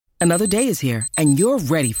Another day is here, and you're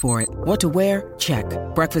ready for it. What to wear? Check.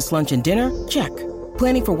 Breakfast, lunch, and dinner? Check.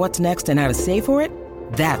 Planning for what's next and how to save for it?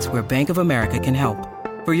 That's where Bank of America can help.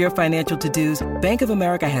 For your financial to-dos, Bank of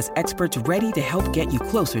America has experts ready to help get you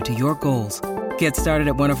closer to your goals. Get started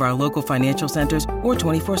at one of our local financial centers or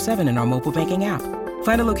 24/7 in our mobile banking app.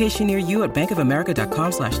 Find a location near you at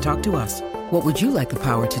bankofamerica.com/talktous. What would you like the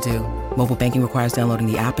power to do? Mobile banking requires downloading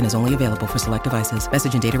the app and is only available for select devices.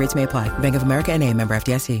 Message and data rates may apply. Bank of America N.A., member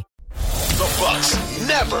FDIC. The Bucks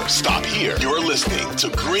never stop here. You're listening to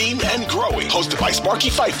Green and Growing, hosted by Sparky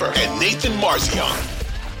Fifer and Nathan Marzion.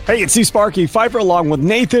 Hey, it's Sparky Fifer along with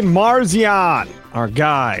Nathan Marzion, our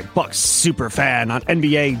guy, Bucks super fan on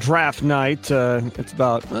NBA draft night. It's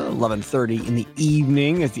about 11:30 in the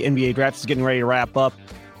evening as the NBA draft is getting ready to wrap up.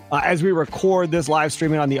 As we record this live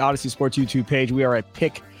streaming on the Odyssey Sports YouTube page, we are at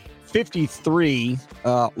pick 53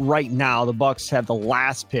 right now. The Bucks have the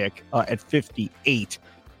last pick at 58.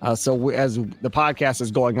 So as the podcast is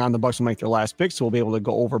going on, the Bucks will make their last pick, so we'll be able to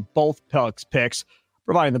go over both Bucks picks,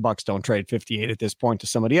 providing the Bucks don't trade 58 at this point to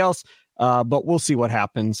somebody else. But we'll see what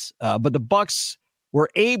happens. But the Bucks were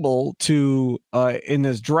able to, in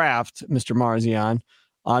this draft, Mr. Marzion,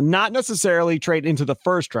 not necessarily trade into the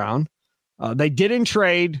first round. They didn't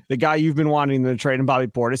trade the guy you've been wanting to trade in Bobby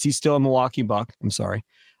Portis. He's still a Milwaukee Buck. I'm sorry.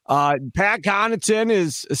 Pat Connaughton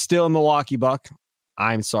is still a Milwaukee Buck.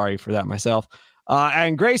 I'm sorry for that myself.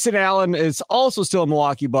 And Grayson Allen is also still a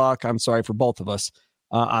Milwaukee Buck. I'm sorry for both of us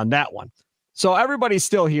on that one. So everybody's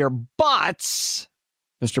still here, but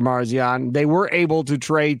Mr. Marzion, they were able to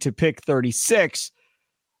trade to pick 36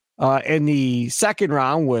 in the second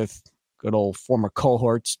round with good old former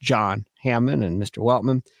cohorts, John Hammond and Mr.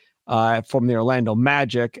 Weltman from the Orlando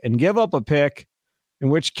Magic, and give up a pick, in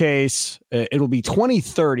which case it'll be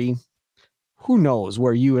 2030. Who knows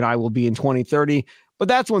where you and I will be in 2030, but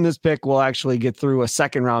that's when this pick will actually get through a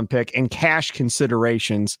second round pick and cash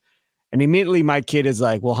considerations. And immediately my kid is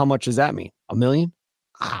like, well, how much does that mean? $1 million?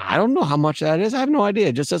 I don't know how much that is. I have no idea.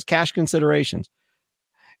 It just says cash considerations.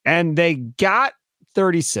 And they got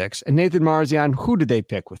 36. And Nathan Marzion, who did they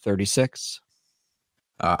pick with 36?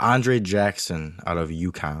 Andre Jackson out of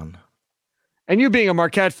UConn. And you being a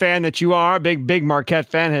Marquette fan that you are, a big Marquette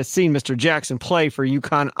fan, has seen Mr. Jackson play for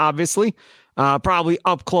UConn, obviously. Probably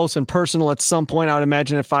up close and personal at some point, I would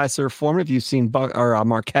imagine, at Fiserv Forum, if you've seen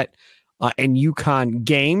Marquette and UConn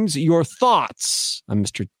games. Your thoughts on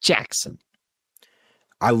Mr. Jackson?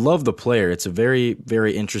 I love the player. It's a very,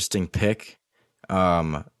 very interesting pick.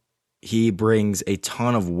 He brings a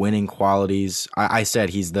ton of winning qualities. I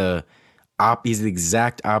said he's the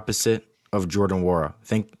exact opposite of Jordan Nwora.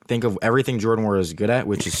 Think of everything Jordan Nwora is good at,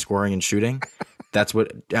 which is scoring and shooting. That's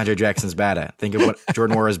what Andre Jackson's bad at. Think of what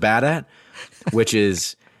Jordan Nwora is bad at, which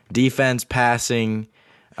is defense, passing,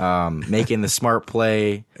 making the smart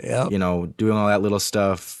play, doing all that little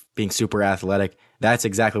stuff, being super athletic. That's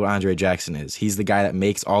exactly what Andre Jackson is. He's the guy that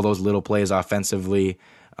makes all those little plays offensively.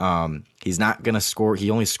 He's not going to score.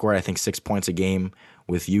 He only scored, I think, 6 points a game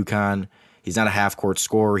with UConn. He's not a half-court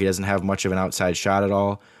scorer. He doesn't have much of an outside shot at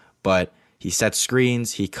all, but he sets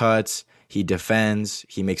screens, he cuts, he defends,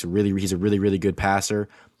 he's a really, really good passer.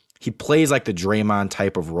 He plays like the Draymond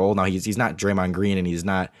type of role. Now he's not Draymond Green, and he's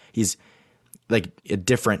like a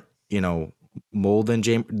different, mold than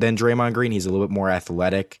Draymond Green. He's a little bit more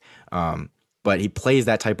athletic. But he plays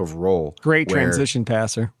that type of role. Great transition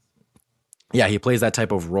passer. Yeah, he plays that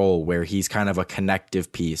type of role where he's kind of a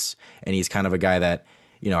connective piece, and he's kind of a guy that,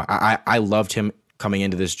 I loved him coming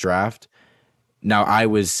into this draft. Now I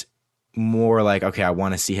was more like, okay, I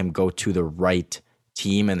want to see him go to the right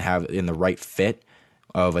team and have in the right fit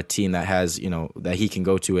of a team that has, that he can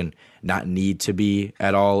go to and not need to be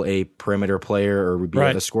at all a perimeter player or be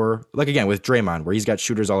a scorer. Like again, with Draymond, where he's got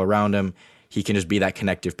shooters all around him, he can just be that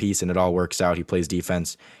connective piece and it all works out. He plays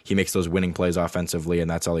defense. He makes those winning plays offensively,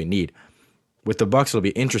 and that's all they need. With the Bucks, it'll be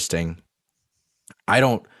interesting. I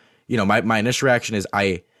don't, my initial reaction is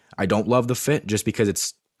I don't love the fit just because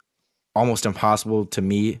it's almost impossible to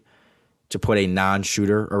me to put a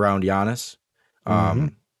non-shooter around Giannis.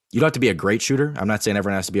 You don't have to be a great shooter. I'm not saying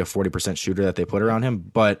everyone has to be a 40% shooter that they put around him,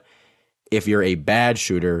 but if you're a bad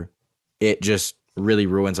shooter, it just really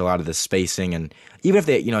ruins a lot of the spacing. And even if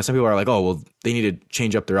they, some people are like, oh, well, they need to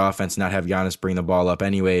change up their offense, not have Giannis bring the ball up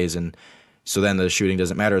anyways, and so then the shooting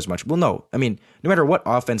doesn't matter as much. Well, no. I mean, no matter what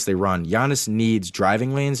offense they run, Giannis needs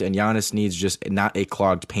driving lanes, and Giannis needs just not a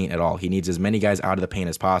clogged paint at all. He needs as many guys out of the paint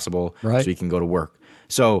as possible so he can go to work.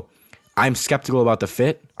 So I'm skeptical about the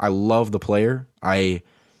fit. I love the player. I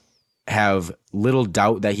have little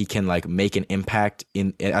doubt that he can make an impact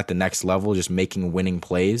at the next level, just making winning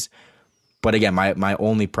plays. But again, my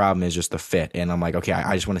only problem is just the fit. And I'm like, okay,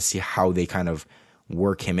 I just want to see how they kind of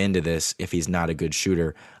work him into this if he's not a good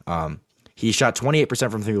shooter. He shot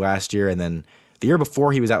 28% from three last year, and then the year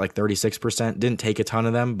before he was at like 36%. Didn't take a ton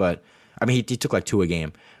of them, but I mean, he took like 2 a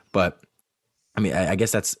game. But I mean, I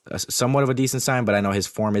guess that's somewhat of a decent sign, but I know his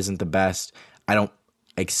form isn't the best. I don't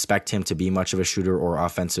expect him to be much of a shooter or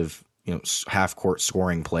offensive, half-court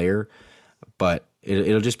scoring player. But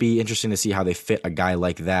it'll just be interesting to see how they fit a guy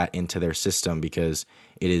like that into their system, because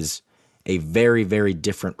it is a very, very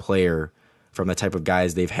different player from the type of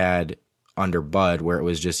guys they've had under Bud, where it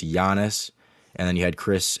was just Giannis, and then you had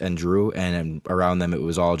Chris and Drew, and around them it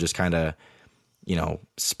was all just kind of,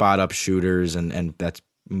 spot-up shooters, and that's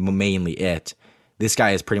mainly it. This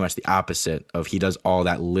guy is pretty much the opposite of, he does all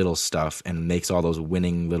that little stuff and makes all those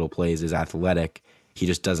winning little plays, is athletic. He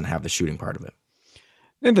just doesn't have the shooting part of it.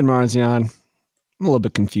 Nathan Marzian, I'm a little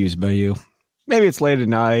bit confused by you. Maybe it's late at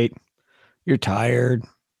night. You're tired.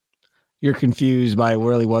 You're confused by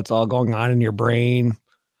really what's all going on in your brain.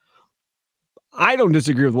 I don't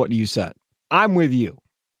disagree with what you said. I'm with you.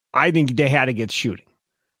 I think they had to get shooting.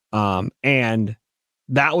 And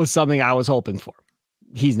that was something I was hoping for.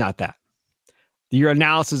 He's not that. Your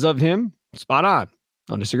analysis of him, spot on.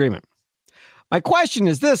 No disagreement. My question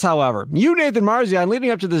is this, however. You, Nathan Marzian,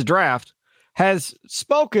 leading up to this draft, has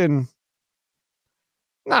spoken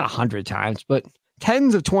not 100 times, but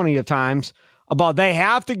tens of 20 of times about they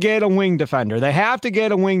have to get a wing defender. They have to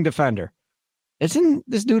get a wing defender. Isn't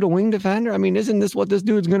this dude a wing defender? I mean, isn't this what this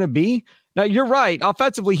dude's going to be? Now, you're right.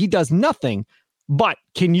 Offensively, he does nothing. But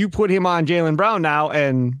can you put him on Jaylen Brown now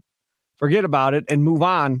and forget about it and move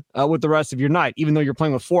on with the rest of your night, even though you're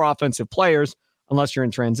playing with 4 offensive players, unless you're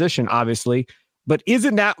in transition, obviously. But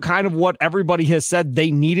isn't that kind of what everybody has said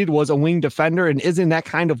they needed, was a wing defender? And isn't that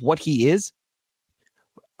kind of what he is?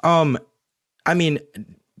 I mean,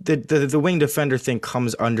 the wing defender thing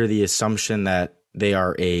comes under the assumption that they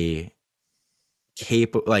are a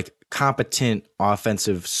competent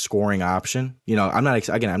offensive scoring option. I'm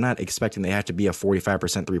not expecting they have to be a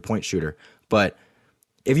 45% 3-point shooter, but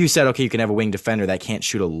if you said, okay, you can have a wing defender that can't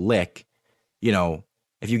shoot a lick,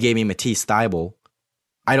 if you gave me Matisse Thybulle,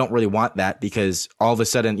 I don't really want that, because all of a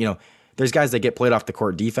sudden, there's guys that get played off the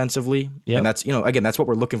court defensively. Yep. And that's, again, that's what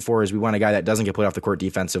we're looking for, is we want a guy that doesn't get played off the court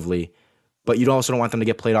defensively, but you also don't want them to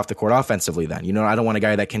get played off the court offensively then. I don't want a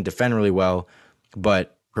guy that can defend really well,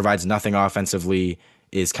 but provides nothing offensively,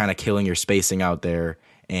 is kind of killing your spacing out there,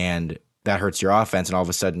 and that hurts your offense, and all of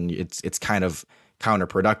a sudden it's kind of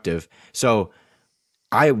counterproductive. So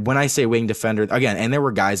when I say wing defender, again, and there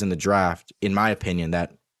were guys in the draft, in my opinion,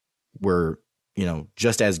 that were,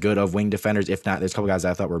 just as good of wing defenders, if not, there's a couple guys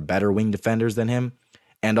I thought were better wing defenders than him,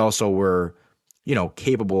 and also were,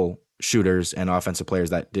 capable shooters and offensive players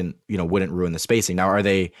that wouldn't ruin the spacing. Now, are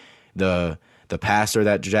they the passer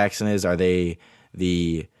that Jackson is? Are they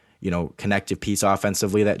the, connective piece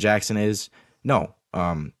offensively that Jackson is? No.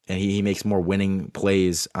 And he makes more winning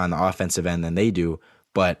plays on the offensive end than they do,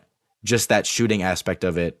 but just that shooting aspect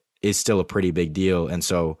of it is still a pretty big deal. And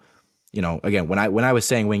so, again, when I was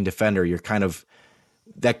saying wing defender, you're kind of,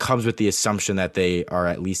 that comes with the assumption that they are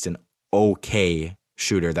at least an okay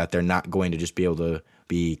shooter, that they're not going to just be able to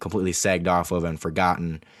be completely sagged off of and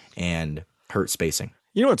forgotten and hurt spacing.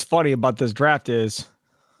 What's funny about this draft is,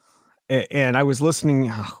 and I was listening,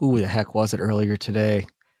 who the heck was it earlier today? It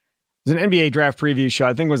was an NBA draft preview show.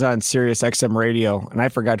 I think it was on Sirius XM radio, and I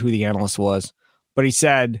forgot who the analyst was, but he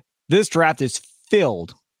said, this draft is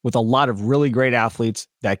filled with a lot of really great athletes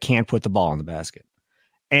that can't put the ball in the basket.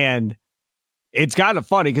 And it's kind of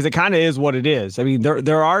funny because it kind of is what it is. I mean,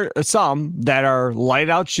 there are some that are lights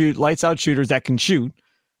out shooters that can shoot,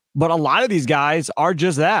 but a lot of these guys are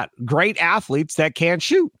just that, great athletes that can't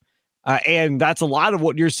shoot. And that's a lot of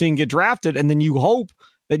what you're seeing get drafted. And then you hope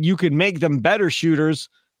that you can make them better shooters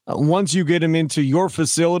once you get them into your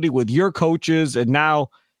facility with your coaches. And now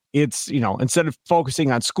it's, instead of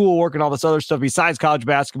focusing on schoolwork and all this other stuff besides college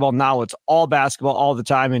basketball, now it's all basketball all the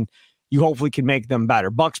time. And you hopefully can make them better.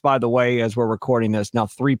 Bucks, by the way, as we're recording this, now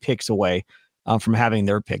 3 picks away from having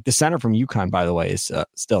their pick. The center from UConn, by the way, is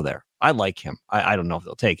still there. I like him. I don't know if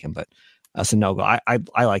they'll take him, but that's a no-go.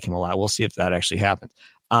 I like him a lot. We'll see if that actually happens.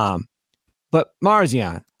 But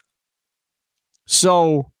Marzian,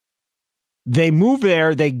 so they move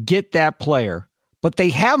there, they get that player, but they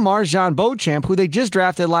have Marjan Beauchamp, who they just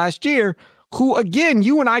drafted last year, who, again,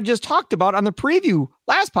 you and I just talked about on the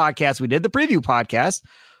last podcast we did, the preview podcast,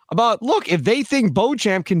 about, look, if they think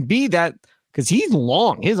Beauchamp can be that, because he's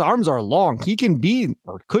long, his arms are long, he can be,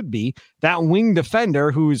 or could be, that wing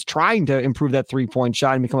defender who's trying to improve that 3-point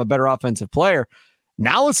shot and become a better offensive player.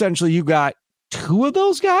 Now, essentially, you got two of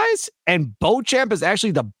those guys, and Beauchamp is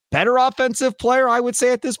actually the better offensive player, I would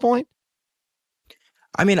say, at this point?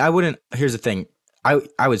 I mean, I wouldn't. Here's the thing.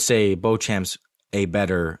 I would say Beauchamp's a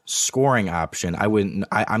better scoring option.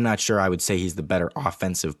 I'm not sure I would say he's the better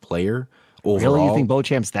offensive player overall. Really? You think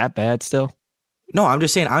Beauchamp's that bad still? No, I'm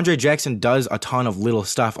just saying Andre Jackson does a ton of little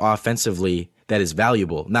stuff offensively that is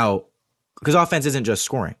valuable. Now, because offense isn't just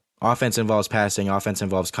scoring. Offense involves passing. Offense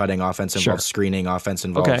involves cutting. Offense involves screening. Offense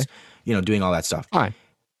involves, doing all that stuff. Fine.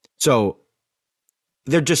 So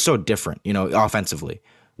they're just so different, offensively,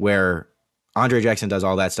 where Andre Jackson does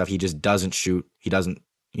all that stuff. He just doesn't shoot. He doesn't,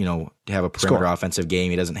 have a perimeter offensive game.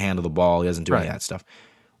 He doesn't handle the ball. He doesn't do any of that stuff.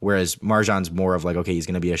 Whereas Marjan's more of like, okay, he's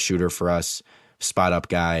going to be a shooter for us, spot up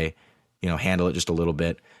guy, handle it just a little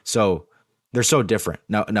bit. So they're so different.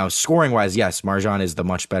 Now scoring wise, yes, Marjan is the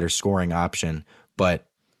much better scoring option, but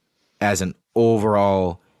as an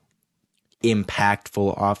overall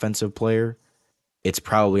impactful offensive player, it's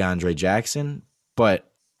probably Andre Jackson.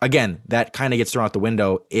 But again, that kind of gets thrown out the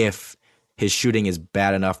window if his shooting is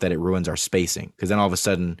bad enough that it ruins our spacing. Because then all of a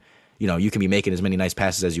sudden, you can be making as many nice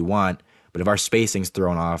passes as you want, but if our spacing's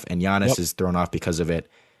thrown off and Giannis is thrown off because of it,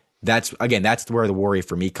 that's where the worry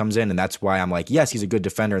for me comes in. And that's why I'm like, yes, he's a good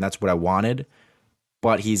defender and that's what I wanted,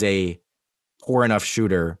 but he's a poor enough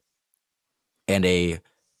shooter and a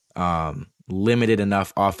limited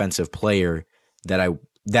enough offensive player that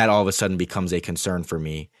all of a sudden becomes a concern for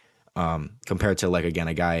me, compared to like, again,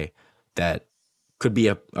 a guy that could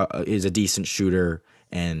be is a decent shooter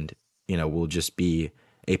and will just be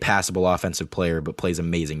a passable offensive player but plays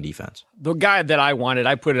amazing defense. The guy that I wanted,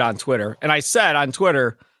 I put it on Twitter, and I said on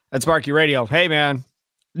Twitter at Sparky Radio, hey man,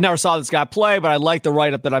 never saw this guy play, but I like the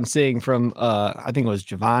write-up that I'm seeing from I think it was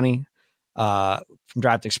Giovanni from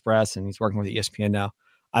Draft Express, and he's working with ESPN now,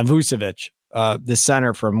 on Vucevic, the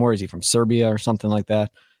center from, where is he, from Serbia or something like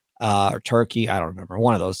that, or Turkey, I don't remember,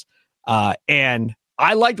 one of those. And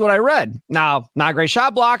I liked what I read. Now, not a great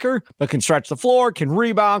shot blocker, but can stretch the floor, can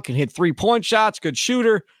rebound, can hit 3-point shots, good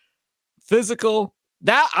shooter, physical.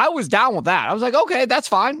 That I was down with that. I was like, okay, that's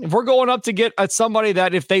fine. If we're going up to get at somebody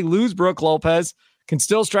that, if they lose Brook Lopez, can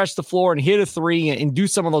still stretch the floor and hit a three and do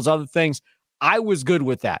some of those other things, I was good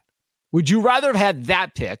with that. Would you rather have had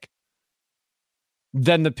that pick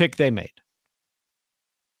than the pick they made?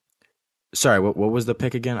 Sorry, what was the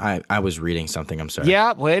pick again? I was reading something. I'm sorry.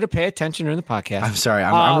 Yeah, way to pay attention during the podcast. I'm sorry.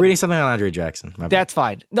 I'm reading something on Andre Jackson. That's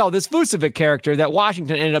fine. No, this Vucevic character that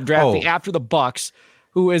Washington ended up drafting after the Bucks,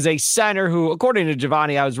 who is a center who, according to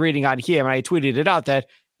Giovanni, I was reading on him, and I tweeted it out that,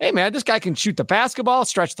 hey, man, this guy can shoot the basketball,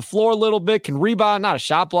 stretch the floor a little bit, can rebound, not a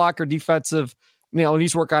shot blocker, defensive,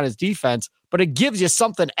 needs to work on his defense, but it gives you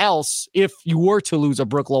something else if you were to lose a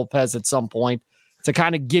Brook Lopez at some point, to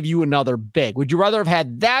kind of give you another big. Would you rather have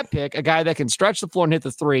had that pick, a guy that can stretch the floor and hit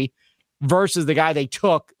the three, versus the guy they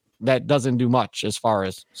took that doesn't do much as far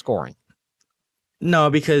as scoring?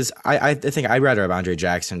 No, because I think I'd rather have Andre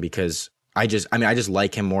Jackson, because I just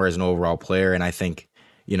like him more as an overall player, and I think,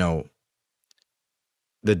 the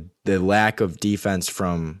lack of defense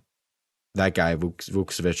from that guy,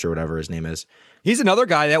 Vucevic or whatever his name is. He's another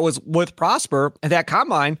guy that was with Prosper at that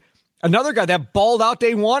combine, another guy that balled out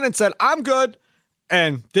day one and said, I'm good,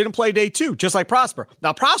 and didn't play day two, just like Prosper.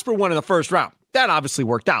 Now, Prosper won in the first round. That obviously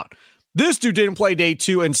worked out. This dude didn't play day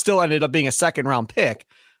two and still ended up being a second-round pick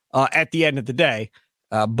at the end of the day.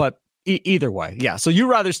 But either way, yeah. So you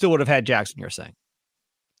rather still would have had Jackson, you're saying?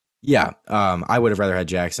 Yeah, I would have rather had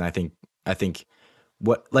Jackson. I think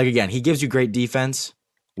again, he gives you great defense,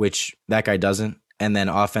 which that guy doesn't. And then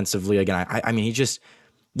offensively, again, I mean, he doesn't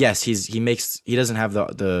have he doesn't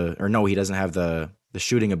have the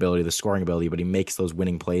shooting ability, the scoring ability, but he makes those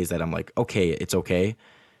winning plays that I'm like, okay, it's okay.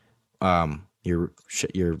 You're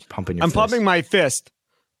pumping your fist. I'm pumping my fist.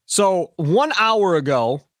 So 1 hour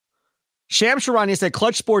ago, Shams Charania said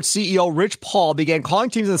Clutch Sports CEO Rich Paul began calling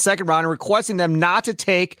teams in the second round and requesting them not to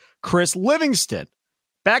take Chris Livingston.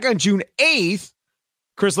 Back on June 8th,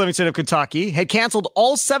 Chris Livingston of Kentucky had canceled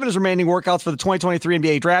all 7 of his remaining workouts for the 2023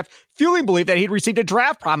 NBA draft, fueling belief that he'd received a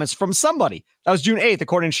draft promise from somebody. That was June 8th,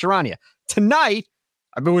 according to Charania. Tonight,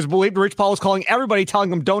 it was believed Rich Paul was calling everybody, telling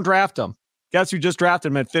them don't draft him. Guess who just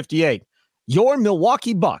drafted him at 58? Your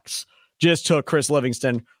Milwaukee Bucks just took Chris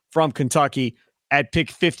Livingston from Kentucky at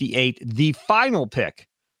pick 58, the final pick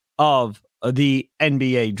of the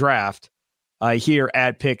NBA draft here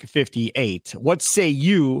at pick 58. What say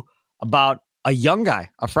you about a young guy,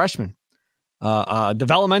 a freshman, a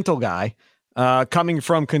developmental guy coming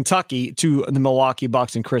from Kentucky to the Milwaukee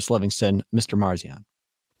Bucks and Chris Livingston, Mr. Marzian?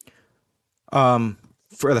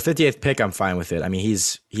 For the 58th pick, I'm fine with it. I mean,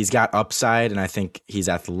 he's got upside, and I think he's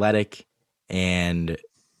athletic, and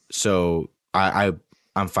so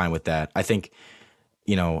I'm fine with that. I think,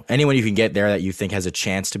 anyone you can get there that you think has a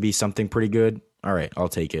chance to be something pretty good, all right, I'll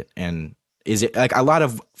take it. And is it like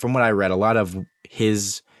from what I read, a lot of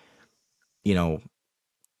his,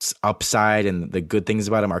 upside and the good things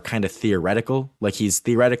about him are kind of theoretical. Like he's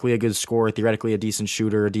theoretically a good scorer, theoretically a decent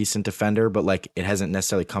shooter, a decent defender, but like it hasn't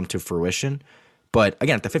necessarily come to fruition. But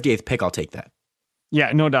again, at the 58th pick, I'll take that.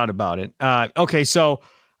 Yeah, no doubt about it. Okay, so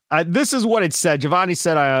this is what it said. Giovanni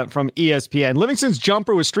said from ESPN, Livingston's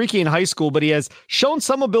jumper was streaky in high school, but he has shown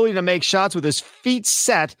some ability to make shots with his feet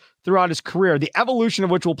set throughout his career, the evolution of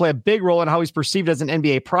which will play a big role in how he's perceived as an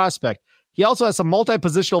NBA prospect. He also has some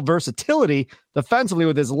multi-positional versatility defensively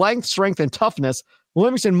with his length, strength, and toughness.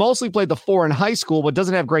 Livingston mostly played the 4 in high school, but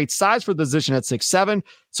doesn't have great size for the position at 6'7".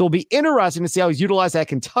 So it'll be interesting to see how he's utilized at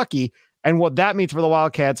Kentucky and what that means for the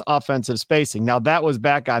Wildcats' offensive spacing. Now, that was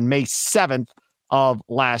back on May 7th of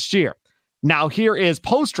last year. Now, here is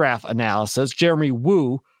post-draft analysis. Jeremy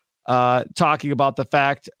Woo talking about the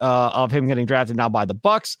fact of him getting drafted now by the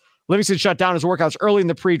Bucks. Livingston shut down his workouts early in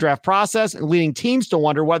the pre-draft process, and leading teams to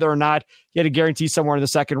wonder whether or not he had a guarantee somewhere in the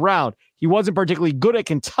second round. He wasn't particularly good at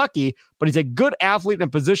Kentucky, but he's a good athlete and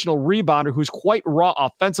positional rebounder who's quite raw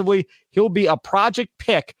offensively. He'll be a project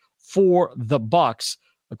pick for the Bucks,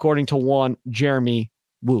 according to one Jeremy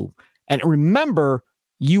Woo. And remember,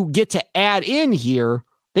 you get to add in here,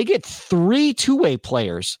 they get 3 two-way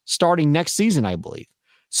players starting next season, I believe.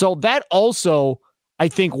 So that also, I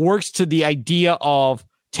think, works to the idea of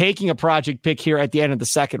taking a project pick here at the end of the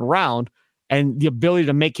second round and the ability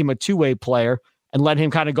to make him a two-way player and let him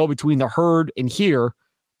kind of go between the herd and here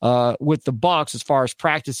with the Bucks as far as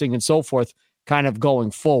practicing and so forth, kind of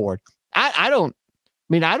going forward. I don't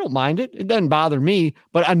mind it. It doesn't bother me,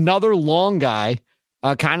 but another long guy,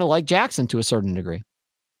 kind of like Jackson to a certain degree.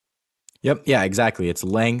 Yep. Yeah, exactly. It's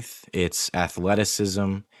length, it's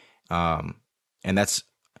athleticism. And that's,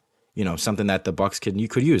 something that the Bucks could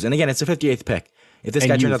use. And again, it's a 58th pick. If this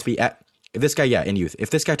guy turns out to be in youth,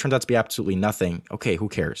 if this guy turns out to be absolutely nothing, okay, who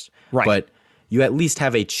cares? Right. But you at least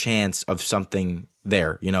have a chance of something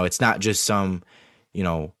there. It's not just some,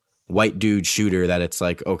 white dude shooter that it's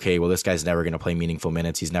like, okay, well, this guy's never going to play meaningful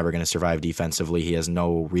minutes. He's never going to survive defensively. He doesn't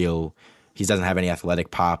have any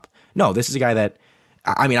athletic pop. No, this is a guy that,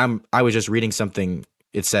 I was just reading something.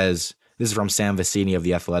 It says, this is from Sam Vecini of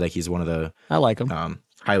The Athletic. He's one of the, I like him.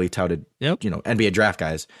 Highly touted, NBA draft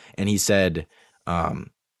guys. And he said,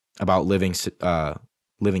 about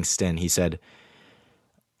Livingston, he said,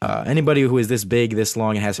 anybody who is this big, this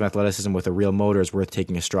long, and has some athleticism with a real motor is worth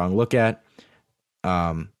taking a strong look at.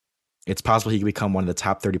 It's possible he could become one of the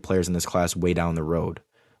top 30 players in this class way down the road.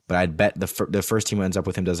 But I'd bet the first team who ends up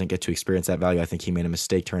with him doesn't get to experience that value. I think he made a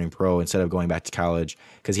mistake turning pro instead of going back to college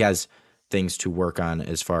because he has things to work on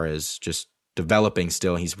as far as just developing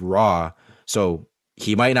still. He's raw. So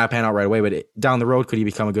he might not pan out right away, but down the road, could he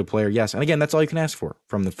become a good player? Yes. And again, that's all you can ask for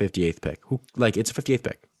from the 58th pick. It's a 58th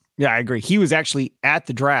pick. Yeah, I agree. He was actually at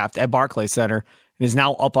the draft at Barclays Center and is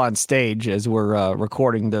now up on stage as we're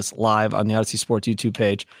recording this live on the Odyssey Sports YouTube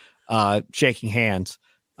page, shaking hands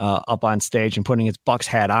up on stage and putting his Bucks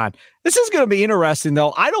hat on. This is going to be interesting,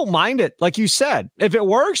 though. I don't mind it. Like you said, if it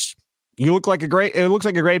works, it looks like a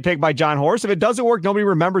great pick by John Horst. If it doesn't work, nobody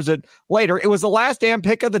remembers it later. It was the last damn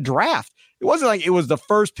pick of the draft. It wasn't like it was the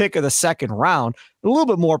first pick of the second round. A little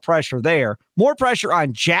bit more pressure there. More pressure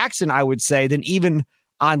on Jackson, I would say, than even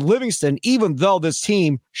on Livingston, even though this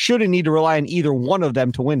team shouldn't need to rely on either one of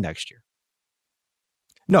them to win next year.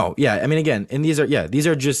 No, yeah. Again, and these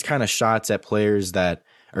are just kind of shots at players that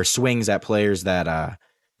are swings at players that,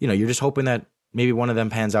 you're just hoping that maybe one of them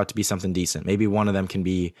pans out to be something decent. Maybe one of them can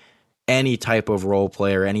be any type of role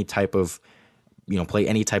player, any type of, play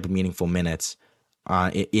any type of meaningful minutes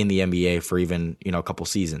in the NBA for even, a couple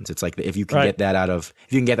seasons. It's like if you can get that out of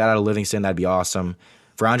Livingston, that'd be awesome.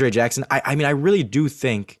 For Andre Jackson, I really do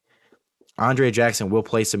think Andre Jackson will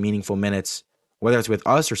play some meaningful minutes, whether it's with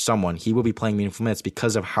us or someone. He will be playing meaningful minutes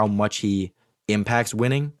because of how much he impacts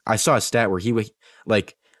winning. I saw a stat where he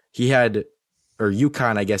had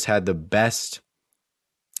UConn, I guess, had the best,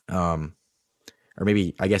 or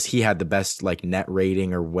maybe I guess he had the best net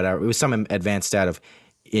rating or whatever. It was some advanced stat of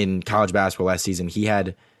in college basketball last season. He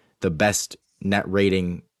had the best net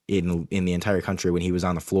rating in the entire country when he was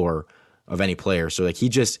on the floor of any player. So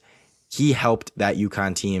he helped that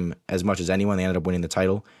UConn team as much as anyone. They ended up winning the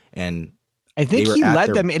title, and I think he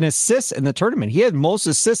led them in assists in the tournament. He had most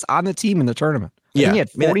assists on the team in the tournament. I think he had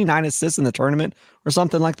 49 assists in the tournament or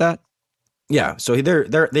something like that. Yeah, so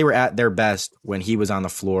they were at their best when he was on the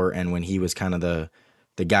floor and when he was kind of the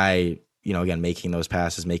guy, again, making those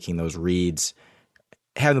passes, making those reads,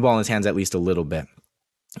 having the ball in his hands at least a little bit.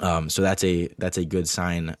 So that's a good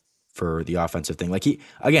sign for the offensive thing. Like he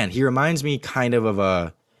reminds me kind of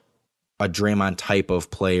a Draymond type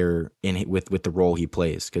of player with the role he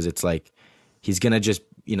plays, because it's like he's gonna just,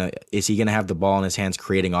 is he gonna have the ball in his hands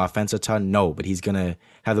creating offense a ton? No, but he's gonna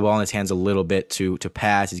have the ball in his hands a little bit to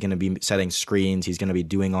pass. He's gonna be setting screens. He's gonna be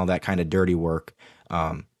doing all that kind of dirty work,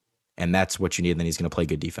 and that's what you need. And then he's gonna play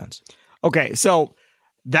good defense. Okay, so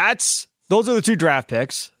those are the 2 draft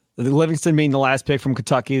picks. Livingston being the last pick from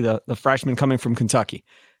Kentucky, the freshman coming from Kentucky.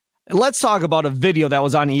 Let's talk about a video that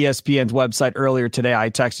was on ESPN's website earlier today.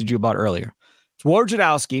 I texted you about earlier. It's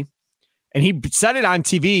Wojciechowski, and he said it on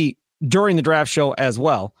TV during the draft show as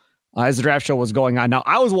well, as the draft show was going on. Now,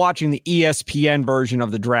 I was watching the ESPN version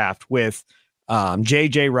of the draft with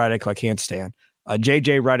J.J. Redick, who I can't stand.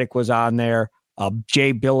 J.J. Redick was on there.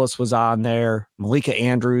 Jay Billis was on there. Malika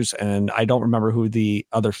Andrews, and I don't remember who the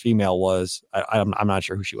other female was. I'm not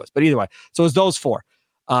sure who she was, but either way, so it was those 4.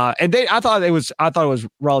 And I thought it was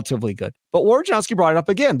relatively good. But Wojciechowski brought it up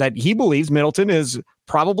again that he believes Middleton is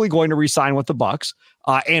probably going to re-sign with the Bucks,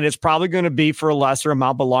 and it's probably going to be for a lesser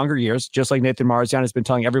amount but longer years, just like Nathan Marzian has been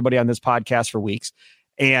telling everybody on this podcast for weeks.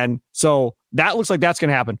 And so that looks like that's going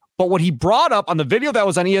to happen. But what he brought up on the video that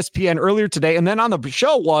was on ESPN earlier today and then on the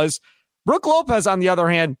show was Brook Lopez, on the other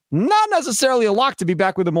hand, not necessarily a lock to be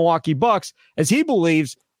back with the Milwaukee Bucks, as he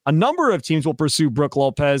believes a number of teams will pursue Brook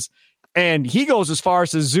Lopez. And he goes as far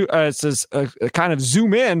as to kind of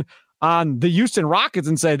zoom in on the Houston Rockets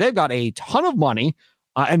and say they've got a ton of money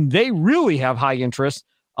and they really have high interest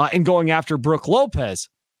in going after Brook Lopez.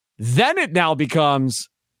 Then it now becomes,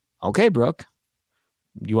 okay, Brook,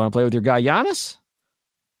 you want to play with your guy Giannis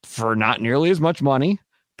for not nearly as much money?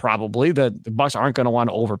 Probably the Bucks aren't going to want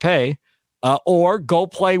to overpay, or go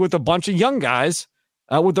play with a bunch of young guys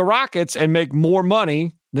with the Rockets and make more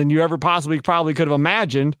money than you ever probably could have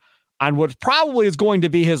imagined on what probably is going to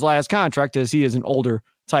be his last contract, as he is an older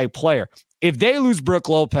type player. If they lose Brook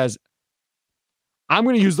Lopez, I'm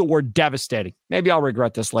going to use the word devastating. Maybe I'll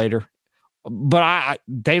regret this later, but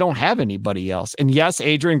they don't have anybody else. And yes,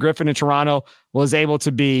 Adrian Griffin in Toronto was able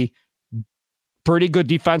to be pretty good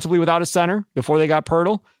defensively without a center before they got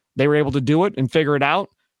Pirtle. They were able to do it and figure it out.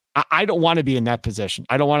 I don't want to be in that position.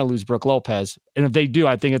 I don't want to lose Brook Lopez. And if they do,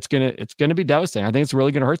 I think it's gonna be devastating. I think it's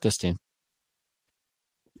really going to hurt this team.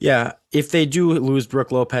 Yeah, if they do lose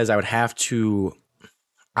Brook Lopez, I would have to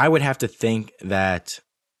think that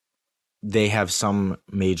they have some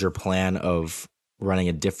major plan of running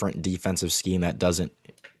a different defensive scheme that doesn't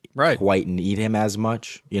quite need him as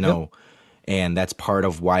much, and that's part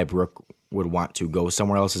of why Brook would want to go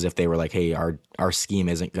somewhere else, is if they were like, hey, our scheme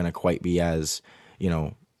isn't going to quite be as,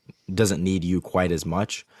 doesn't need you quite as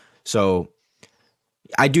much. So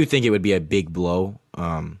I do think it would be a big blow,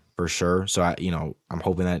 for sure. So I'm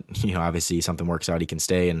hoping that, obviously something works out, he can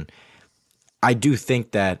stay. And I do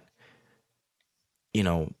think that,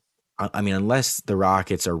 unless the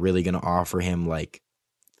Rockets are really going to offer him like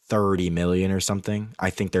 $30 million or something,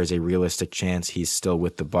 I think there's a realistic chance he's still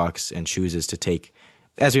with the Bucks and chooses to take,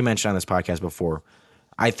 as we mentioned on this podcast before,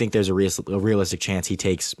 I think there's a realistic chance he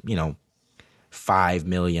takes, $5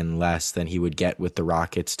 million less than he would get with the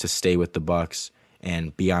Rockets to stay with the Bucks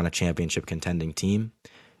and be on a championship contending team.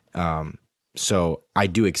 So I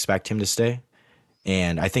do expect him to stay.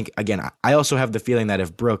 And I think, again, I also have the feeling that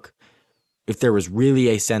if there was really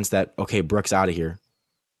a sense that, okay, Brook's out of here,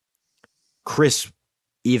 Chris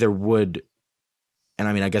either would, and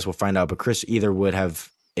I guess we'll find out, but Chris either would have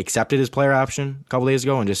accepted his player option a couple days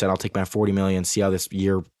ago and just said, I'll take my $40 million, see how this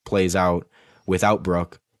year plays out without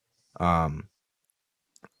Brook.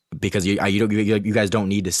 Because you guys don't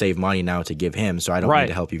need to save money now to give him, so I don't need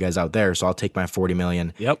to help you guys out there. So I'll take my $40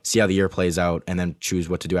 million, see how the year plays out, and then choose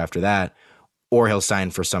what to do after that. Or he'll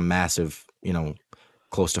sign for some massive,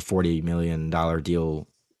 close to $40 million deal,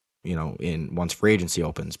 in once free agency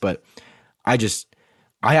opens. But I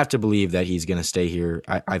have to believe that he's going to stay here.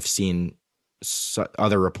 I've seen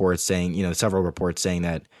other reports saying, several reports saying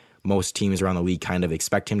that most teams around the league kind of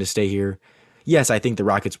expect him to stay here. Yes, I think the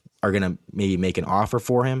Rockets are going to maybe make an offer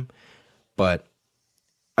for him, but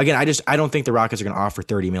again, I don't think the Rockets are going to offer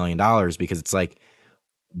 $30 million, because it's like,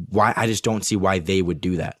 why? I just don't see why they would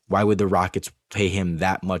do that. Why would the Rockets pay him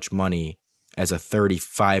that much money as a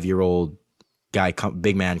 35-year-old guy,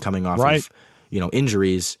 big man coming off of,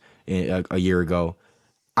 injuries a year ago?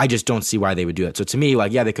 I just don't see why they would do that. So to me,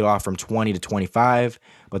 like, yeah, they could offer him 20 to 25,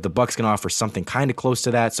 but the Bucks can offer something kind of close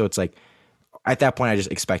to that. So it's like, at that point, I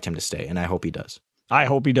just expect him to stay, and I hope he does. I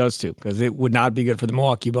hope he does too, because it would not be good for the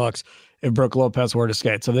Milwaukee Bucks if Brook Lopez were to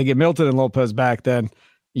skate. So if they get Milton and Lopez back, then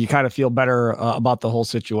you kind of feel better about the whole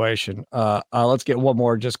situation. Let's get one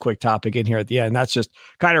more just quick topic in here at the end. That's just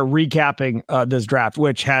kind of recapping this draft,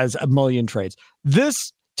 which has a million trades.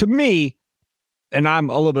 This, to me, and I'm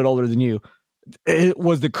a little bit older than you, it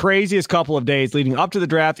was the craziest couple of days leading up to the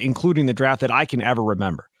draft, including the draft, that I can ever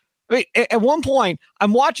remember. I mean, at one point,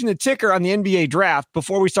 I'm watching the ticker on the NBA draft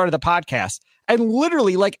before we started the podcast, and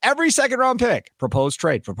literally, like, every second round pick, proposed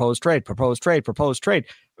trade, proposed trade, proposed trade, proposed trade.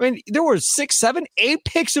 I mean, there were 6, 7, 8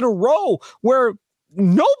 picks in a row where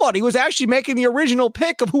nobody was actually making the original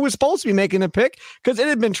pick of who was supposed to be making the pick, because it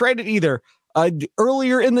had been traded either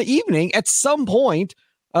earlier in the evening at some point.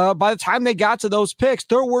 By the time they got to those picks,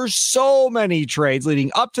 there were so many trades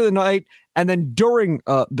leading up to the night and then during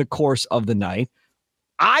the course of the night.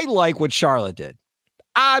 I like what Charlotte did.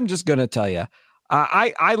 I'm just going to tell you.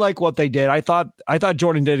 I like what they did. I thought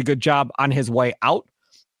Jordan did a good job on his way out.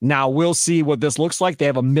 Now we'll see what this looks like. They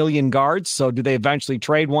have a million guards, so do they eventually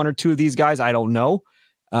trade one or two of these guys? I don't know.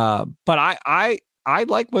 But I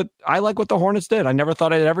like what the Hornets did. I never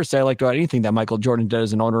thought I'd ever say I liked anything that Michael Jordan did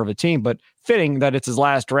as an owner of a team, but fitting that it's his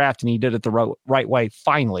last draft and he did it the right way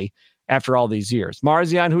finally after all these years.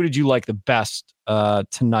 Marzian, who did you like the best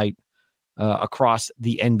tonight across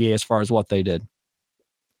the NBA as far as what they did?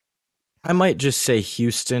 I might just say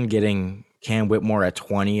Houston getting Cam Whitmore at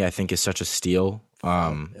 20, I think is such a steal,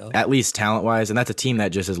 at least talent-wise. And that's a team that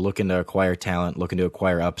just is looking to acquire talent, looking to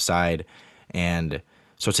acquire upside. And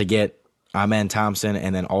so to get Amen Thompson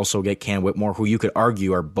and then also get Cam Whitmore, who you could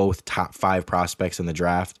argue are both top 5 prospects in the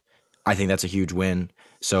draft, I think that's a huge win.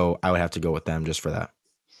 So I would have to go with them just for that.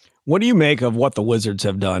 What do you make of what the Wizards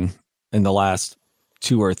have done in the last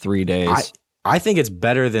 2 or 3 days? I think it's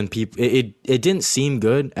better than people. It didn't seem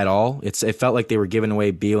good at all. It felt like they were giving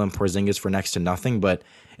away Beal and Porzingis for next to nothing, but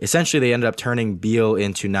essentially they ended up turning Beal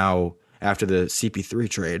into, now after the CP3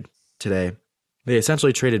 trade today, they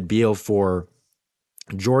essentially traded Beal for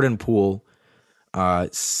Jordan Poole,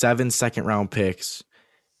 7 second-round picks,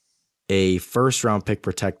 a first-round pick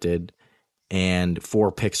protected, and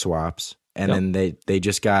 4 pick swaps. And then they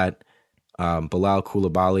just got Bilal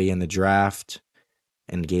Coulibaly in the draft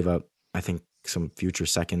and gave up, I think, some future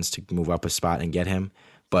seconds to move up a spot and get him.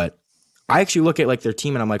 But I actually look at like their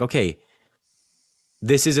team and I'm like, okay,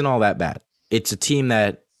 this isn't all that bad. It's a team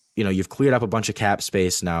that, you've cleared up a bunch of cap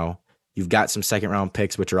space now. You've got some second round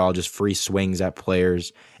picks, which are all just free swings at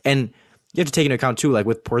players. And you have to take into account too, like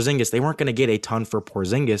with Porzingis, they weren't going to get a ton for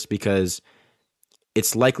Porzingis because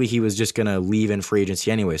it's likely he was just going to leave in free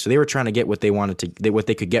agency anyway. So they were trying to get what they wanted to, what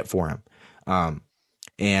they could get for him.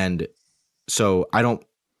 And so I'm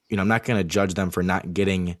not going to judge them for not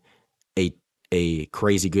getting a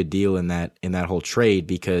crazy good deal in that whole trade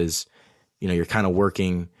because, you're kind of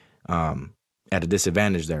working at a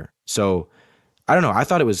disadvantage there. So I don't know. I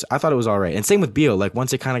thought it was all right. And same with Beal. Like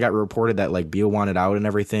once it kind of got reported that like Beal wanted out and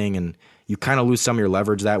everything, and you kind of lose some of your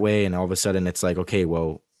leverage that way. And all of a sudden it's like, okay,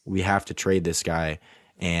 well, we have to trade this guy,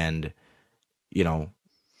 and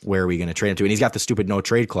where are we going to trade him to? And he's got the stupid no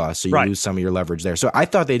trade clause, so you lose some of your leverage there. So I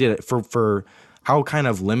thought they did it for how kind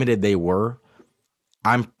of limited they were.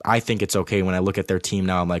 I think it's okay when I look at their team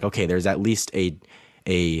now. I'm like, okay, there's at least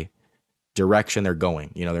a direction they're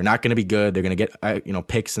going. They're not going to be good. They're going to get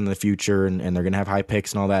picks in the future, and they're going to have high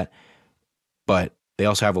picks and all that. But they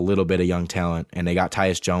also have a little bit of young talent, and they got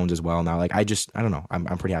Tyus Jones as well now. Like I don't know.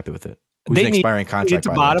 I'm pretty happy with it. Who's an expiring contract? They need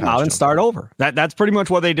to bottom out and start over. That's pretty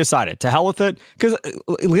much what they decided. To hell with it, because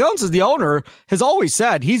Leonce, as the owner, has always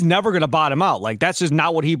said he's never going to bottom out. Like that's just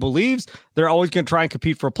not what he believes. They're always going to try and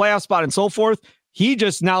compete for a playoff spot and so forth. He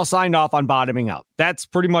just now signed off on bottoming out. That's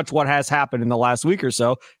pretty much what has happened in the last week or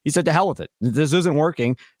so. He said, to hell with it. This isn't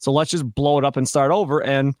working. So let's just blow it up and start over.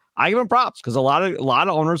 And I give him props because a lot of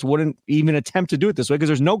owners wouldn't even attempt to do it this way because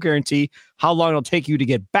there's no guarantee how long it'll take you to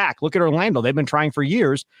get back. Look at Orlando. They've been trying for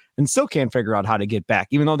years and still can't figure out how to get back,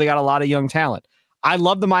 even though they got a lot of young talent. I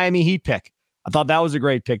love the Miami Heat pick. I thought that was a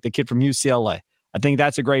great pick. The kid from UCLA. I think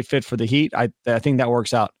that's a great fit for the Heat. I think that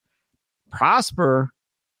works out. Prosper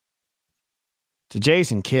to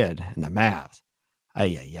Jason Kidd and the Mavs. I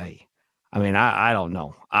mean, I don't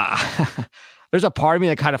know. There's a part of me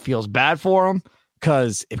that kind of feels bad for him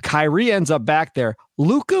because if Kyrie ends up back there,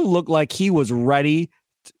 Luka looked like he was ready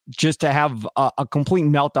just to have a complete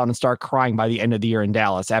meltdown and start crying by the end of the year in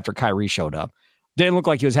Dallas after Kyrie showed up. Didn't look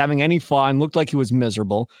like he was having any fun. Looked like he was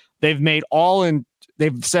miserable. They've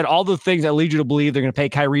said all the things that lead you to believe they're going to pay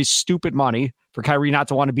Kyrie stupid money for Kyrie not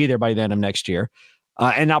to want to be there by the end of next year.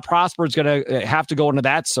 And now Prosper's going to have to go into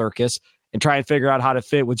that circus and try and figure out how to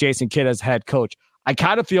fit with Jason Kidd as head coach. I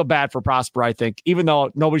kind of feel bad for Prosper, I think, even though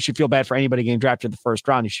nobody should feel bad for anybody getting drafted in the first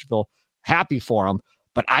round. You should feel happy for him.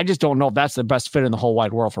 But I just don't know if that's the best fit in the whole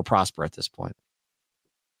wide world for Prosper at this point.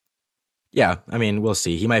 Yeah, I mean, we'll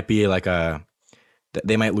see. He might be like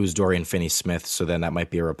they might lose Dorian Finney-Smith, so then that might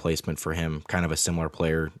be a replacement for him, kind of a similar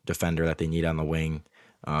player, defender that they need on the wing.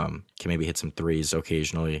 Can maybe hit some threes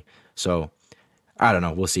occasionally. So I don't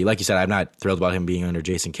know. We'll see. Like you said, I'm not thrilled about him being under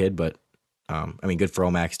Jason Kidd, but I mean, good for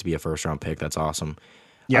Omax to be a first-round pick. That's awesome.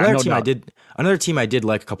 Yeah, another team I did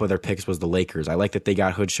like a couple of their picks was the Lakers. I like that they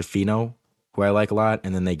got Hood Schifino, who I like a lot,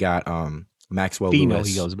 and then they got Maxwell Lewis.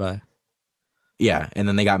 He goes by. Yeah, and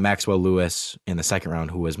then they got Maxwell Lewis in the second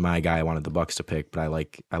round, who was my guy I wanted the Bucks to pick, but I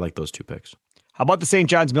like those two picks. How about the St.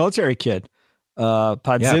 John's military kid?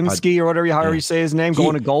 Podzimski or whatever, however you say his name,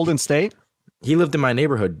 going to Golden State? He lived in my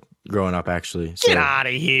neighborhood growing up, actually. Get out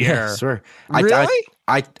of here. Yeah, I swear. Really?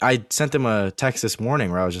 I sent him a text this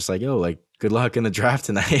morning where I was just like, yo, like, good luck in the draft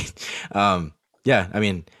tonight. Yeah, I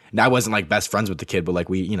mean, I wasn't like best friends with the kid, but like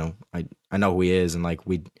I know who he is, and like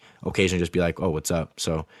we'd occasionally just be like, oh, what's up?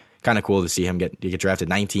 So kind of cool to see him get drafted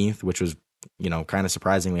 19th, which was, kind of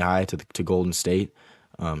surprisingly high to Golden State.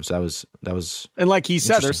 So that was and like he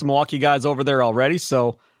said, there's some Milwaukee guys over there already,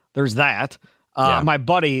 so there's that. My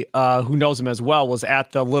buddy, who knows him as well, was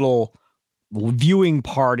at the little viewing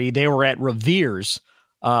party. They were at Revere's,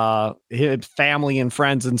 his family and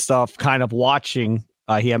friends and stuff, kind of watching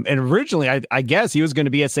him. And originally, I guess he was going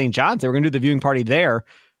to be at St. John's. They were going to do the viewing party there,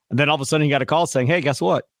 and then all of a sudden, he got a call saying, "Hey, guess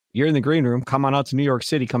what? You're in the green room. Come on out to New York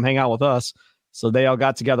City. Come hang out with us." So they all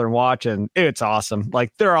got together and watch, and it's awesome.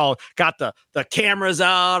 Like, they're all got the cameras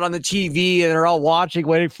out on the TV, and they're all watching,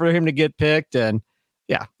 waiting for him to get picked. And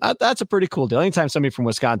yeah, that's a pretty cool deal. Anytime somebody from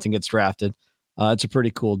Wisconsin gets drafted, it's a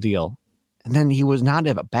pretty cool deal. And then he was not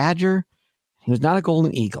a Badger. He was not a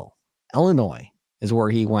Golden Eagle. Illinois is where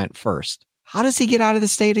he went first. How does he get out of the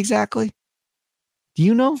state exactly? Do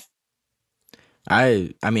you know?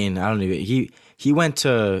 I mean, I don't even. He went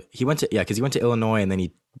to because he went to Illinois, and then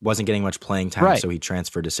he wasn't getting much playing time, so he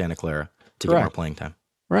transferred to Santa Clara to get more playing time.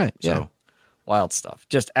 Right. So, yeah. Wild stuff.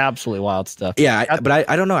 Just absolutely wild stuff. Yeah, but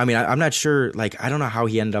I don't know. I mean, I'm not sure. Like, I don't know how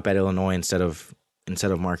he ended up at Illinois instead of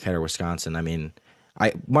Marquette or Wisconsin. I mean,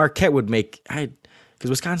 Marquette would make because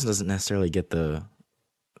Wisconsin doesn't necessarily get the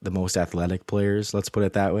most athletic players. Let's put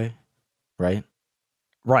it that way, right?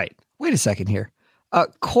 Right. Wait a second here.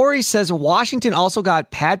 Corey says Washington also got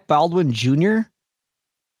Pat Baldwin Jr.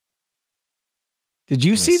 Did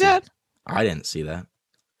you see that? I didn't see that.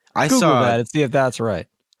 Google that and see if that's right.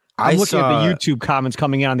 I'm looking at the YouTube comments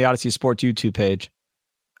coming in on the Odyssey Sports YouTube page.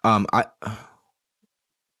 I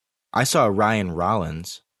saw Ryan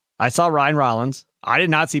Rollins. I saw Ryan Rollins. I did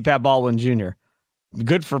not see Pat Baldwin Jr.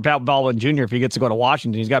 Good for Pat Baldwin Jr. If he gets to go to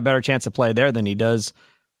Washington. He's got a better chance to play there than he does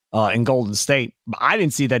in Golden State. But I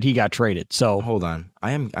didn't see that he got traded. So hold on.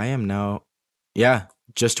 I am now. Yeah,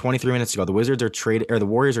 just 23 minutes ago. The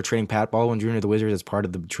Warriors are trading Pat Baldwin Jr. to the Wizards as part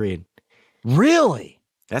of the trade. Really?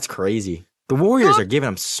 That's crazy. The Warriors are giving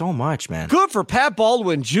him so much, man. Good for Pat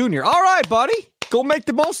Baldwin Jr. All right, buddy. Go make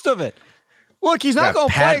the most of it. Look, he's not going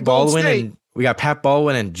to play at Golden State. We got Pat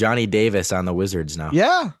Baldwin and Johnny Davis on the Wizards now.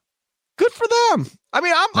 Yeah. Good for them. I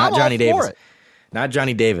mean, I'm Johnny all Davis. for it. Not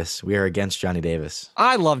Johnny Davis. We are against Johnny Davis.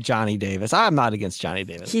 I love Johnny Davis. I'm not against Johnny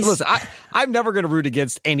Davis. Listen, I'm never going to root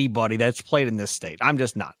against anybody that's played in this state. I'm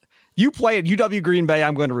just not. You play at UW Green Bay,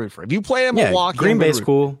 I'm going to root for. If you play in Milwaukee, Green Bay's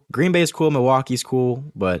cool. Green Bay's cool. Milwaukee's cool,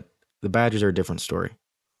 but the Badgers are a different story.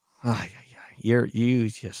 I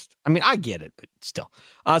get it, but still.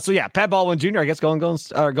 So yeah, Pat Baldwin Jr. I guess going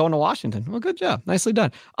to Washington. Well, good job, nicely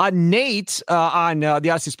done. Nate on the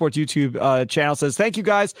Odyssey Sports YouTube channel says, "Thank you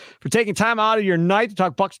guys for taking time out of your night to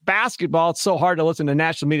talk Bucks basketball. It's so hard to listen to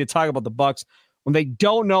national media talk about the Bucks when they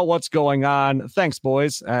don't know what's going on. Thanks,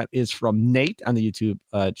 boys." That is from Nate on the YouTube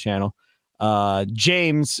channel.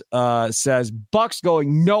 James says, "Bucks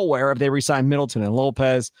going nowhere if they resign Middleton and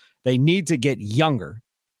Lopez. They need to get younger."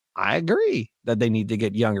 I agree that they need to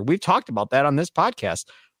get younger. We've talked about that on this podcast.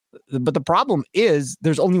 But the problem is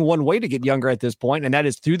there's only one way to get younger at this point, and that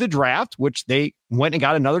is through the draft, which they went and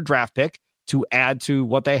got another draft pick to add to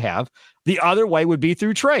what they have. The other way would be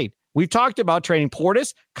through trade. We've talked about trading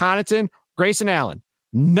Portis, Connaughton, Grayson Allen.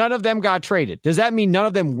 None of them got traded. Does that mean none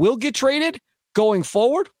of them will get traded going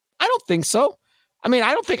forward? I don't think so. I mean,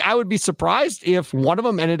 I don't think I would be surprised if one of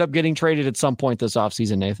them ended up getting traded at some point this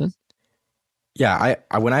offseason, Nathan. Yeah,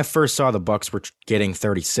 I when I first saw the Bucks were getting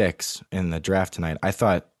 36 in the draft tonight,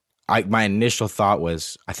 my initial thought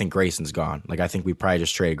was, I think Grayson's gone. Like, I think we probably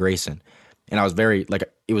just traded Grayson. And I was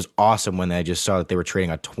it was awesome when I just saw that they were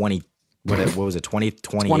trading a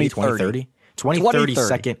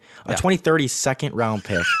 2030 second round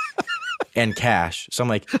pick and cash. So I'm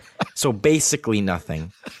like, so basically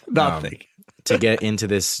nothing. Nothing. to get into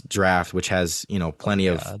this draft, which has, plenty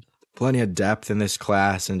of depth in this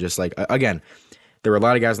class. And just like, again, there were a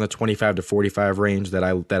lot of guys in the 25 to 45 range that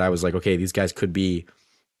I was like, okay, these guys could be,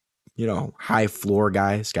 high floor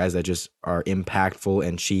guys that just are impactful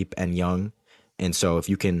and cheap and young. And so if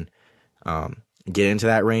you can get into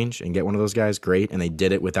that range and get one of those guys, great. And they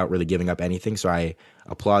did it without really giving up anything. So I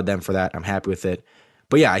applaud them for that. I'm happy with it.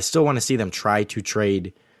 But yeah, I still want to see them try to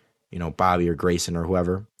trade, Bobby or Grayson or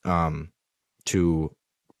whoever, to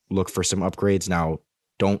look for some upgrades. Now,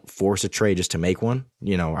 don't force a trade just to make one.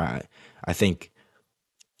 I think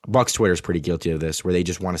Bucks Twitter is pretty guilty of this, where they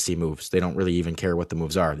just want to see moves. They don't really even care what the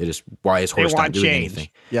moves are. They just, why is Horst not doing anything?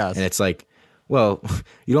 Yes. And it's like, well,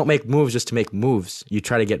 you don't make moves just to make moves. You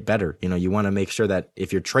try to get better. You want to make sure that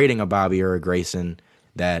if you're trading a Bobby or a Grayson,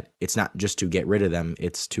 that it's not just to get rid of them.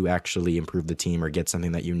 It's to actually improve the team or get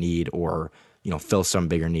something that you need, or, fill some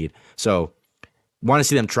bigger need. So want to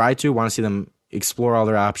see them want to see them explore all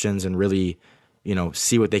their options and really,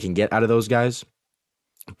 see what they can get out of those guys.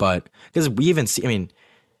 But because we even see,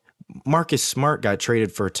 Marcus Smart got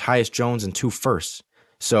traded for Tyus Jones and 2 firsts.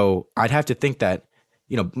 So I'd have to think that,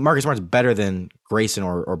 Marcus Smart's better than Grayson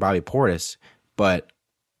or Bobby Portis, but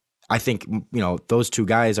I think, those 2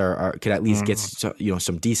 guys could at least get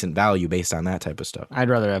some decent value based on that type of stuff. I'd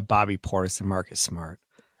rather have Bobby Portis than Marcus Smart.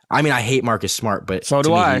 I hate Marcus Smart, but so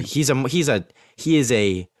do I. He is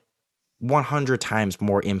a 100 times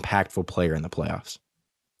more impactful player in the playoffs.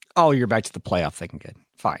 Oh, you're back to the playoff thing again.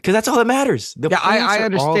 Fine. Because that's all that matters. I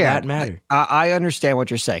understand. All that matters. I understand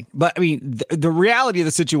what you're saying. But, the reality of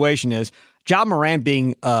the situation is John Moran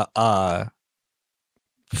being a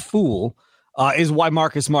fool is why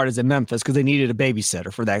Marcus Smart is in Memphis, because they needed a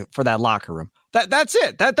babysitter for that locker room. That's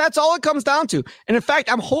it. That's all it comes down to. And, in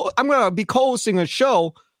fact, I'm going to be co-hosting a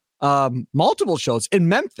show, multiple shows in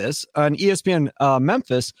Memphis, on ESPN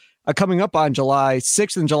Memphis, coming up on July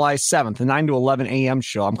 6th and July 7th, a 9 to 11 a.m.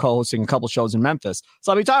 show. I'm co-hosting a couple shows in Memphis.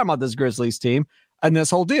 So I'll be talking about this Grizzlies team and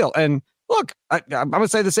this whole deal. And look, I'm going to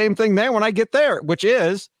say the same thing there when I get there, which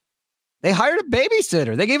is they hired a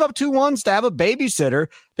babysitter. They gave up 2 ones to have a babysitter.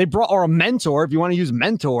 They brought, or a mentor, if you want to use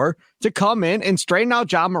mentor, to come in and straighten out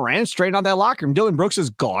John Moran, straighten out that locker room. Dylan Brooks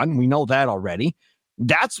is gone. We know that already.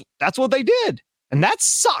 That's what they did. And that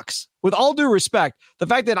sucks. With all due respect, the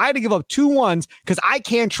fact that I had to give up 2 ones because I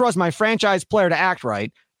can't trust my franchise player to act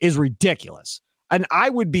right is ridiculous. And I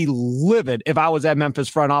would be livid if I was at Memphis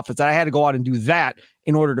front office that I had to go out and do that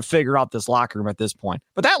in order to figure out this locker room at this point.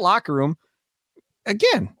 But that locker room,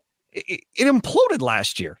 again, it imploded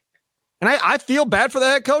last year. And I feel bad for the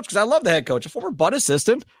head coach because I love the head coach, a former Bud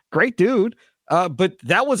assistant, great dude. But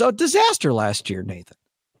that was a disaster last year, Nathan.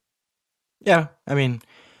 Yeah, I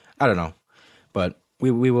don't know. But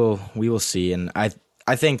we will see. And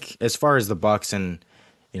I think as far as the Bucks and,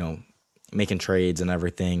 making trades and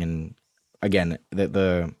everything, and again,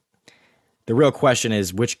 the real question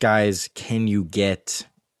is which guys can you get,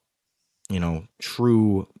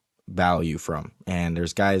 true value from? And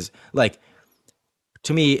there's guys like,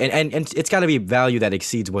 to me, and it's got to be value that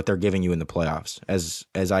exceeds what they're giving you in the playoffs.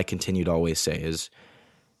 As I continue to always say, is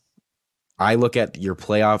I look at your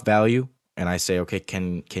playoff value and I say, okay,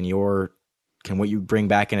 can what you bring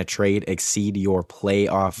back in a trade exceed your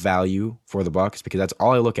playoff value for the Bucks? Because that's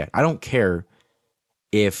all I look at. I don't care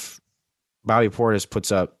if Bobby Portis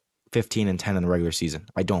puts up 15 and 10 in the regular season.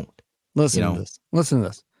 I don't. Listen to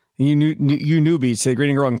this. You newbies to the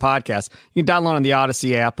Green and Growing podcast. You can download on the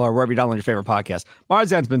Odyssey app or wherever you download your favorite podcast.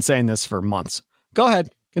 Marzian's been saying this for months. Go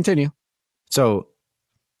ahead. Continue. So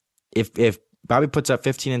if Bobby puts up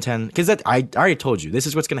 15 and 10, because I already told you, this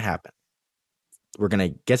is what's going to happen. We're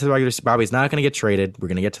going to get to the regular season. Bobby's not going to get traded. We're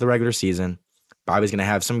going to get to the regular season. Bobby's going to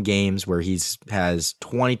have some games where has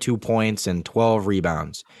 22 points and 12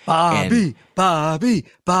 rebounds. Bobby.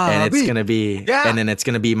 And it's going to be, and then it's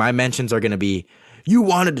going to be, my mentions are going to be, you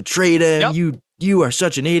wanted to trade him. Yep. You are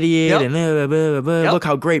such an idiot. Yep. And blah, blah, blah. Yep. Look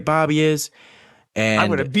how great Bobby is. And I'm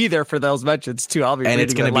going to be there for those mentions too. I'll be, and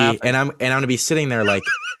it's going to be, and I'm going to be sitting there like,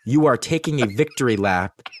 you are taking a victory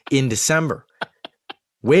lap in December.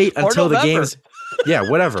 Wait until the games. Yeah,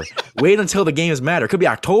 whatever. Wait until the games matter. It could be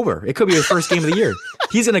October. It could be the first game of the year.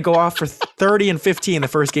 He's going to go off for 30 and 15 the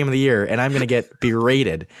first game of the year, and I'm going to get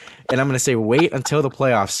berated. And I'm going to say, wait until the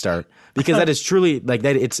playoffs start. Because that is truly, like,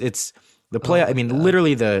 that. It's the play.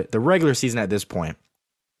 Literally the regular season at this point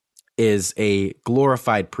is a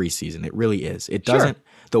glorified preseason. It really is. It doesn't,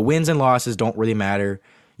 the wins and losses don't really matter.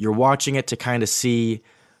 You're watching it to kind of see,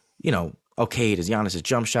 okay, does Giannis'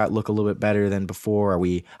 jump shot look a little bit better than before?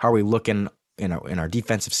 How are we looking in our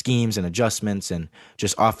defensive schemes and adjustments, and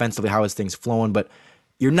just offensively, how is things flowing? But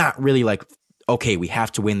you're not really like okay, we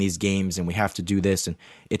have to win these games and we have to do this. And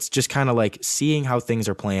it's just kind of like seeing how things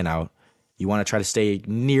are playing out. You want to try to stay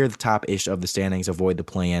near the top-ish of the standings, avoid the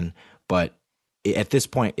play-in. But at this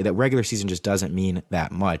point, that regular season just doesn't mean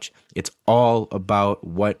that much. It's all about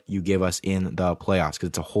what you give us in the playoffs, because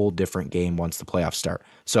it's a whole different game once the playoffs start.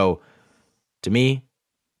 So to me,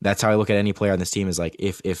 that's how I look at any player on this team, is like,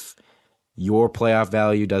 if your playoff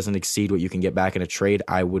value doesn't exceed what you can get back in a trade,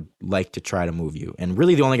 I would like to try to move you. And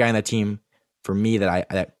really the only guy on that team for me that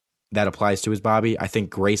applies to is Bobby. I think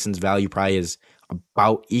Grayson's value probably is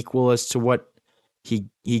about equal as to what he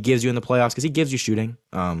gives you in the playoffs, because he gives you shooting.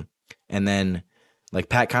 And then like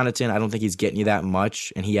Pat Connaughton, I don't think he's getting you that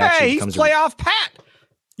much, and he actually becomes playoff Pat.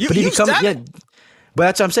 But he becomes But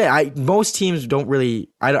that's what I'm saying. Most teams don't really.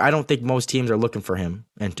 I don't think most teams are looking for him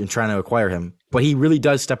and trying to acquire him. But he really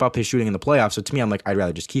does step up his shooting in the playoffs. So to me, I'm like, I'd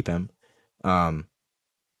rather just keep him. You're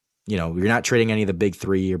not trading any of the big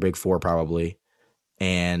three or big four probably,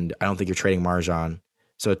 and I don't think you're trading MarJon.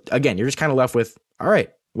 So again, you're just kind of left with, all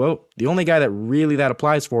right, well, the only guy that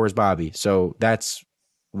applies for is Bobby. So that's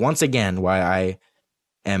once again why I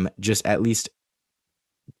am just at least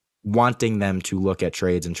wanting them to look at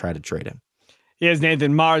trades and try to trade him. Here's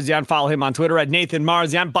Nathan Marzian. Follow him on Twitter at Nathan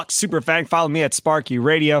Marzian. Bucks Superfan. Follow me at Sparky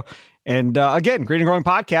Radio. And again, Green and Growing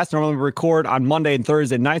Podcast. Normally we record on Monday and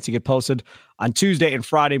Thursday nights. You get posted on Tuesday and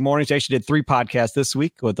Friday mornings. I actually did 3 podcasts this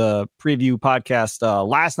week, with a preview podcast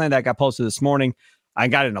last night that got posted this morning. I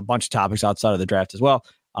got in a bunch of topics outside of the draft as well.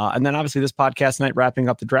 And then obviously this podcast night, wrapping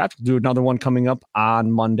up the draft. We'll do another one coming up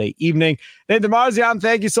on Monday evening. Nathan Marzian,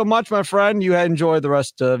 thank you so much, my friend. You enjoy the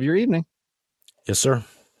rest of your evening. Yes, sir.